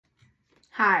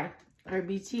Hi,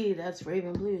 RBT, that's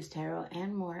Raven Blues Tarot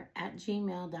and more at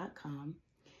gmail.com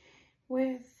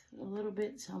with a little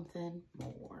bit something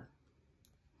more.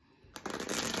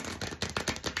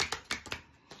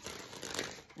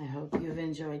 I hope you've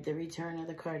enjoyed the return of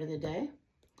the card of the day.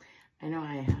 I know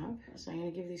I have, so I'm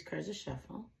going to give these cards a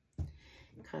shuffle,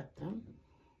 cut them,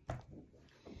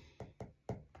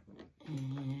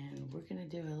 and we're going to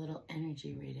do a little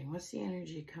energy reading. What's the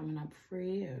energy coming up for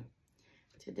you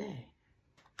today?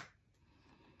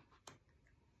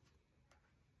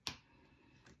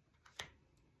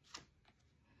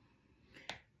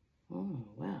 Oh,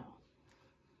 well.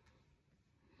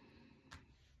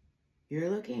 You're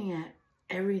looking at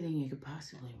everything you could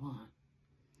possibly want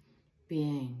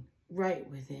being right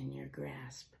within your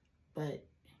grasp, but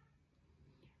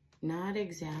not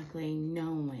exactly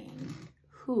knowing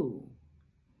who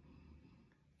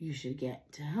you should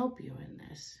get to help you in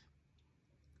this.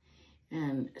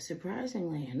 And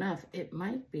surprisingly enough, it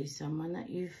might be someone that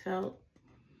you felt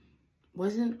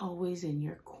wasn't always in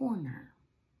your corner.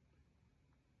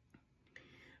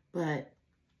 But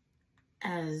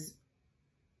as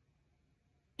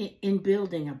in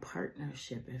building a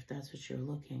partnership, if that's what you're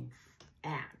looking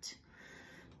at,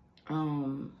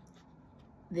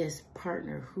 this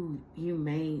partner who you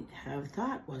may have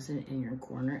thought wasn't in your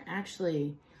corner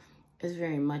actually is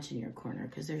very much in your corner,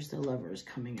 because there's the Lovers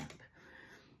coming up.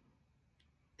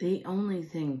 The only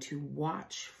thing to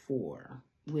watch for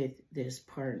with this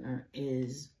partner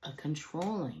is a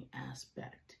controlling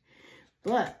aspect.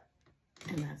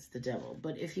 And that's the Devil.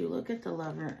 But if you look at the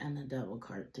Lover and the Devil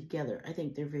card together, I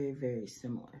think they're very, very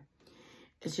similar.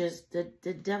 It's just that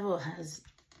the Devil has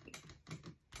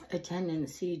a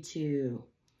tendency to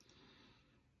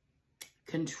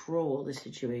control the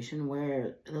situation,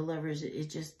 where the Lovers, it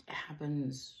just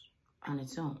happens on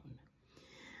its own.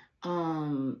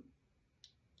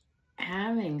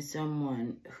 Having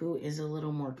someone who is a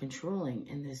little more controlling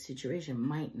in this situation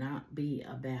might not be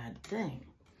a bad thing.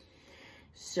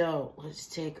 So let's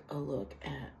take a look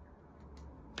at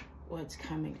what's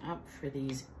coming up for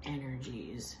these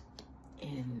energies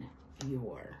in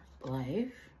your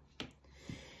life.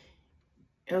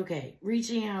 Okay,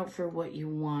 reaching out for what you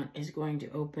want is going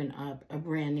to open up a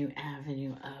brand new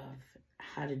avenue of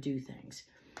how to do things.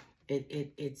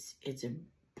 It's a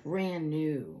brand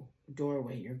new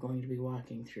doorway you're going to be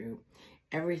walking through.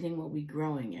 Everything will be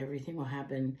growing. Everything will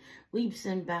happen leaps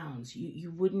and bounds.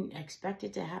 You wouldn't expect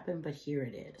it to happen, but here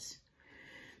it is.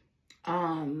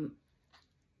 When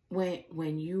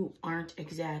you aren't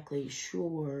exactly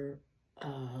sure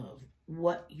of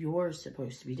what you're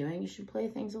supposed to be doing, you should play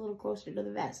things a little closer to the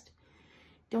vest.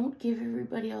 Don't give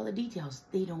everybody all the details.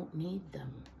 They don't need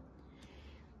them.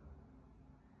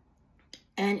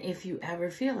 And if you ever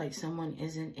feel like someone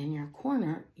isn't in your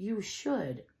corner, you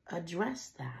should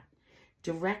address that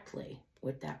directly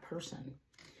with that person,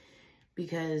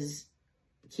 because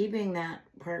keeping that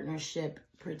partnership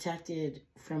protected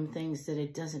from things that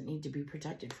it doesn't need to be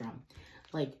protected from,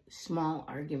 like small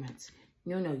arguments.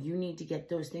 No, you need to get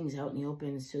those things out in the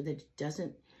open so that it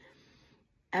doesn't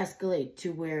escalate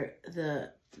to where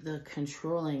the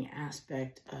controlling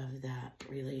aspect of that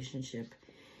relationship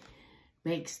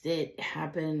makes it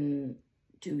happen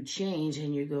to change,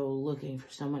 and you go looking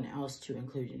for someone else to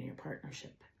include in your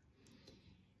partnership.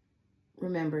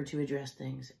 Remember to address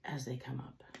things as they come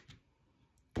up.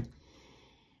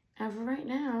 And for right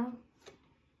now,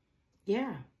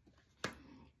 yeah,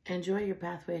 enjoy your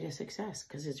pathway to success,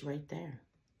 because it's right there.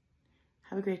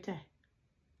 Have a great day.